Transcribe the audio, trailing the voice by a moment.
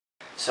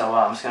So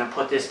I'm just going to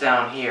put this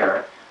down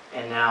here,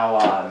 and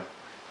now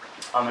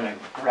I'm going to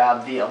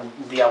grab the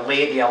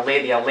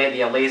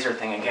laser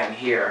thing again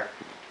here,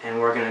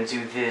 and we're going to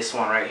do this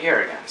one right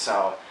here again.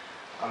 So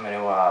I'm going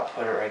to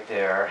put it right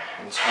there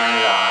and turn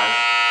it on,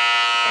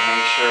 and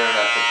make sure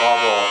that the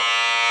bubble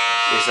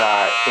is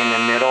in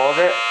the middle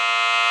of it,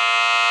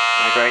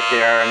 like right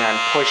there, and then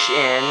push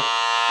in.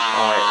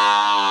 Oh, wait.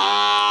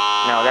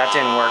 No, that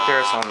didn't work there,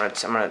 so I'm gonna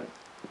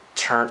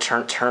turn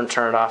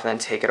it off and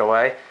then take it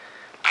away.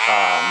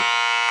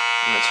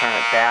 I'm gonna turn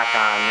it back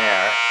on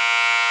there,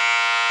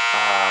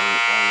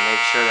 and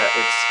make sure that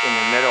it's in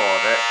the middle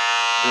of it,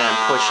 and then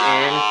push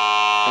in,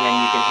 and then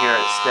you can hear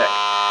it stick.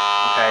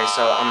 Okay,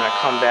 so I'm gonna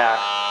come back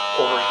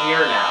over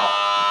here now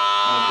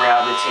and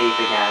grab the tape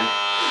again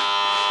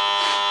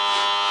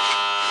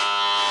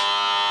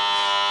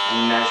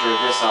and measure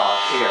this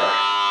off here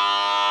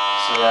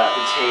so that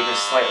the tape is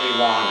slightly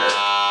longer.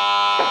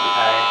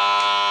 Okay,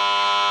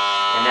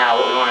 and now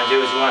what we want to do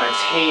is we want to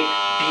tape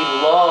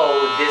below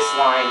this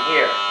line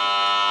here.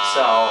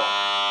 So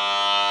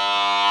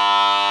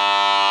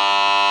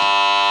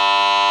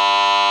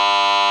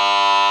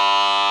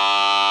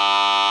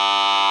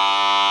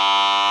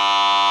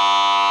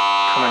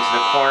coming to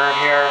the corner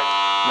here,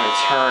 I'm going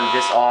to turn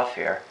this off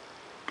here,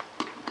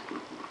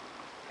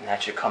 and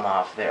that should come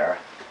off there.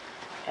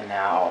 And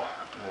now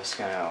I'm just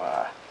going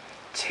to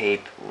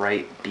tape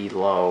right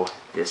below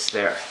this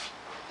there.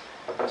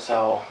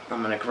 So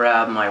I'm going to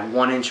grab my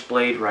 1-inch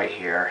blade right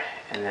here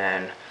and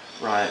then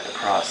run it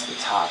across the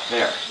top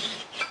there.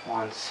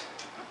 Once,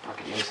 work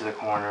it into the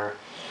corner,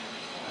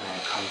 and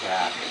then come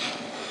back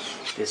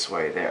this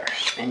way there.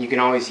 And you can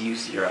always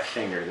use your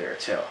finger there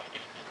too.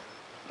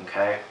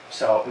 Okay,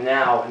 so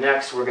now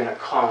next we're going to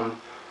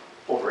come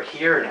over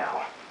here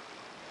now.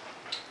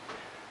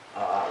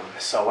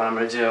 So what I'm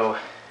going to do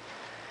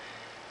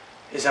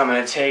is I'm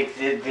going to take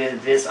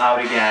this out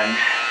again,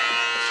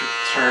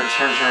 turn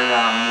it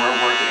on,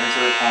 work it into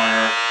the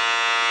corner,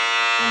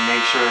 and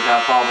make sure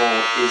that bubble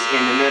is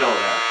in the middle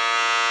there,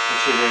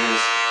 which it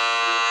is.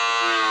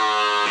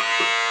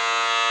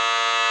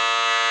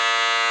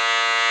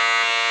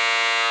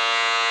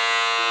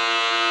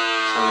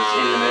 So it's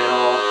in the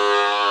middle,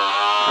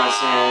 press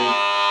in,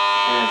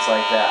 and it's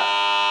like that.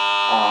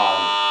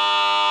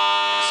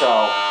 So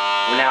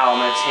now I'm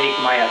going to take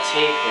my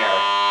tape here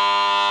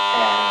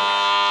and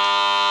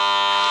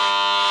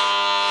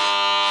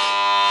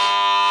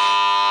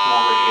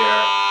over here,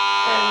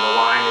 and the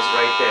line is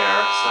right there,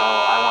 so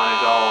I want to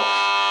go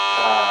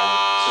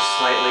just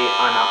slightly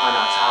on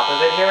top of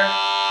it here.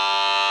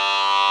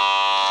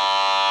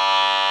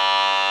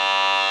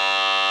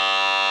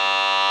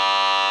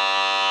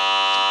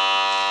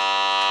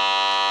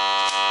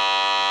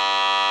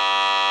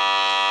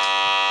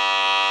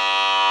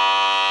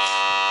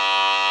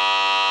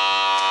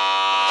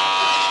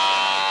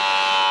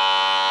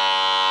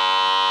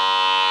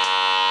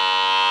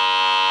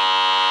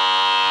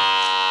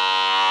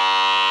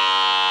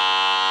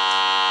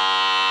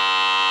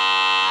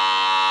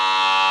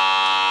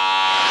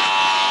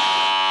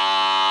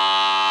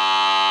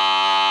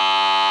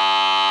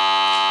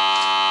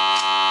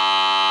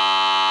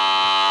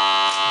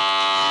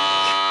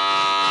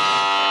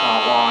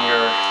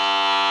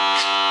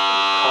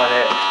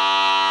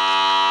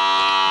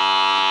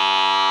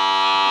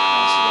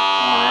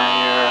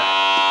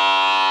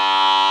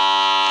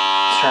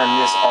 Turn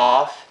this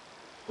off,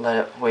 let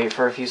it wait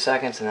for a few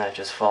seconds, and then it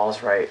just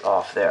falls right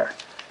off there.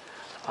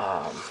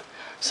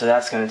 So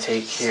that's going to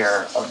take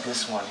care of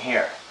this one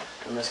here.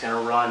 I'm just going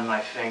to run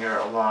my finger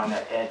along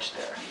that edge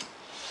there.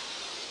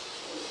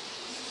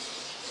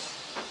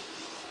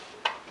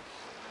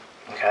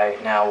 Okay,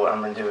 now what I'm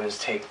going to do is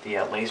take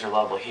the laser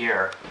level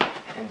here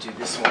and do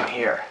this one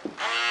here.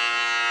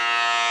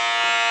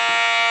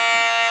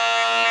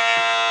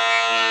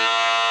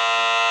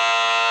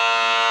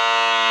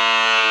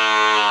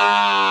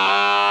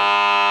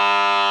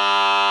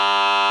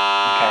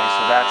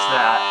 That's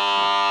that.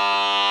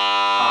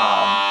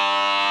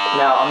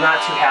 Now I'm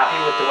not too happy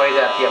with the way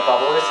that the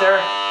bubble is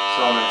there,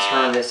 so I'm going to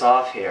turn this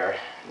off here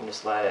and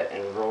just let it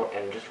and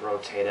just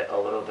rotate it a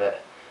little bit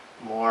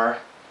more.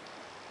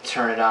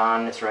 Turn it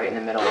on. It's right in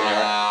the middle there,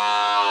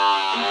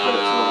 and put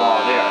it to the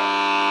wall there.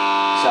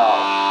 So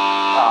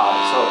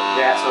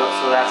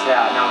that's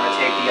that. Now I'm going to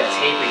take the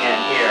tape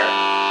again here,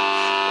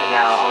 and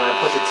now I'm going to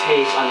put the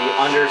tape on the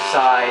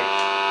underside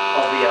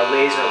of the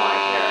laser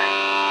line here.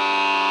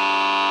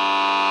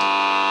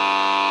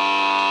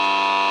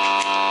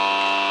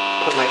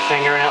 Put my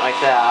finger in it like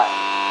that.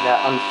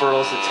 That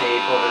unfurls the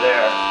tape over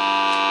there.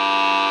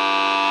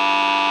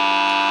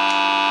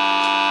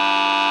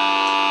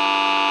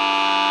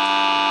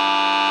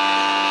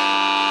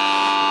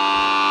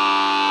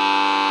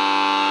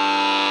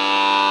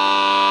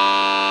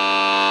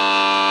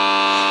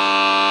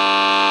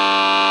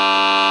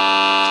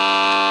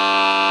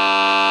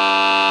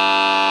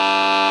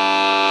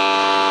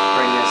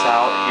 Bring this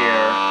out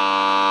here.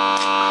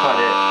 Cut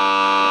it.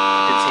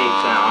 Put the tape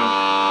down.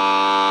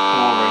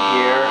 Come over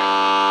here.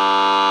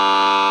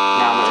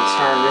 Now I'm going to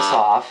turn this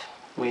off,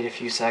 wait a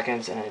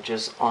seconds and it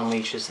just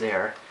unleashes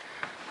there.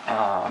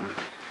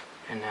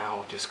 And now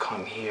we'll just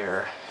come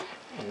here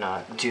and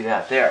do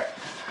that there.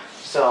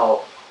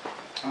 So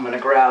I'm going to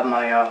grab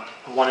my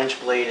 1-inch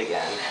blade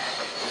again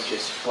and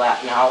just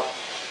flatten out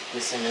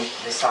this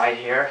side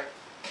here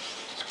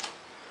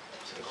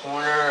to the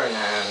corner, and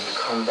then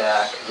come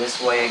back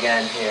this way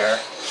again here,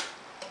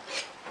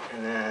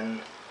 and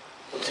then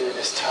we'll do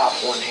this top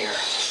one here.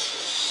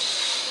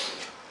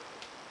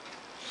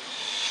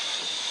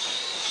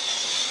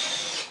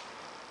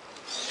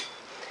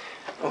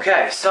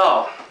 Okay,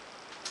 so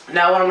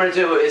now what I'm going to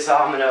do is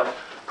I'm going to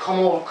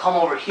come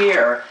over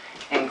here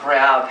and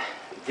grab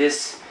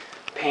this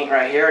paint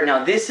right here.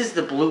 Now this is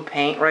the blue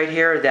paint right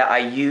here that I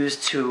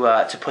used to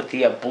put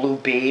the blue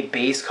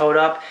base coat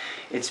up.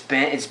 It's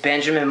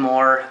Benjamin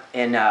Moore,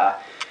 and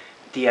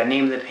the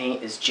name of the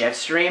paint is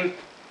Jetstream.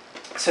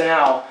 So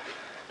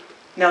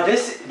now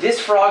this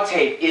frog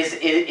tape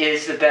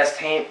is the best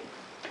paint.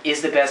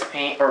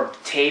 Or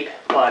tape,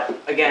 but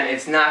again,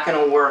 it's not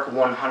going to work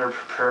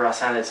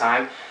 100% of the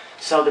time.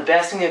 So the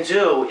best thing to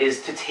do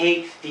is to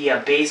take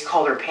the base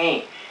color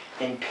paint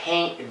and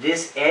paint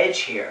this edge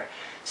here,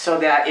 so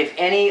that if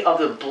any of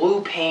the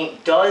blue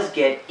paint does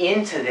get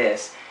into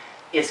this,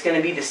 it's going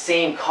to be the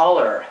same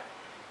color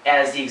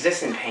as the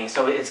existing paint.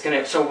 So it's going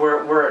to, so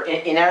we're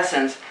in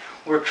essence,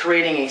 we're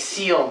creating a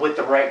seal with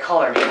the right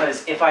color.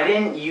 Because if I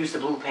didn't use the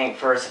blue paint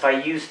first, if I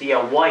used the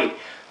white,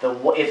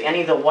 if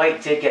any of the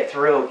white did get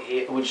through,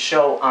 it would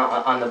show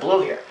on the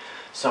blue here.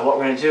 So what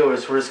we're going to do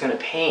is we're just going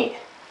to paint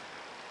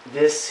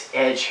this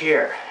edge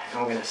here,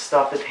 and we're going to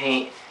stuff the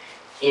paint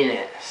in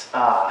it,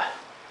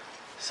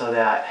 so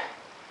that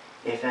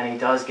if any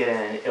does get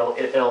in,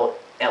 it'll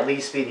at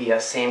least be the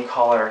same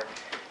color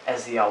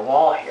as the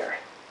wall here.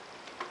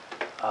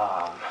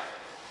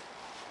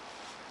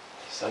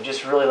 So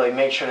just really like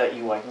make sure that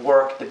you like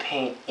work the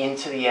paint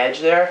into the edge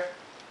there.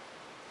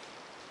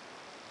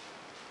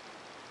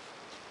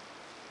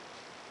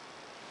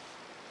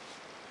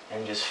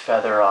 And just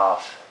feather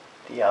off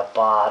the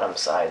bottom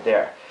side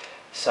there.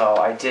 So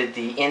I did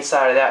the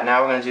inside of that.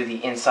 Now we're going to do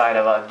the inside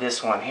of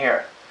this one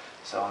here.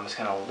 So I'm just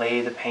going to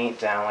lay the paint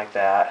down like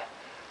that,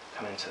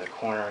 come into the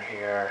corner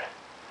here,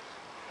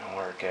 and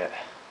work it.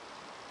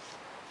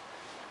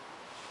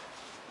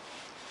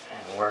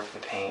 And work the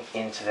paint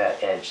into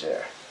that edge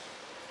there.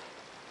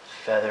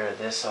 Feather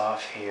this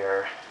off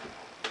here,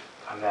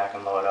 come back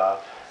and load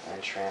up,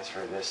 and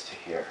transfer this to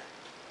here.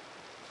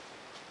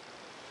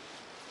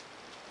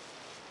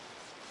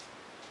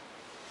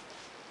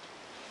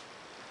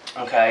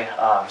 Okay,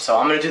 so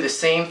I'm going to do the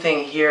same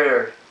thing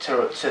here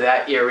to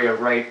that area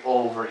right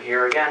over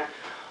here again.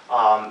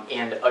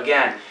 And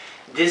again,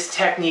 this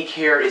technique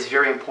here is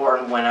very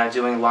important when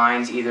doing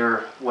lines,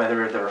 either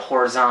whether they're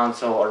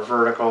horizontal or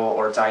vertical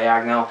or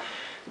diagonal.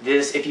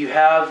 If you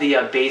have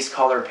the base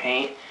color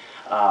paint,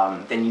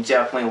 then you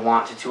definitely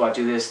want to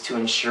do this to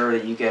ensure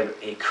that you get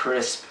a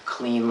crisp,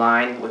 clean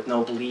line with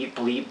no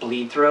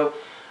bleed through.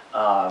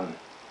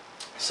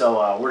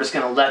 So we're just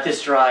going to let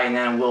this dry, and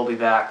then we'll be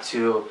back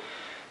to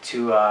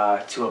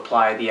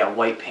apply the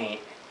white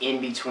paint in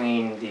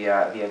between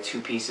the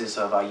two pieces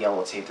of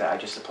yellow tape that I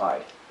just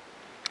applied.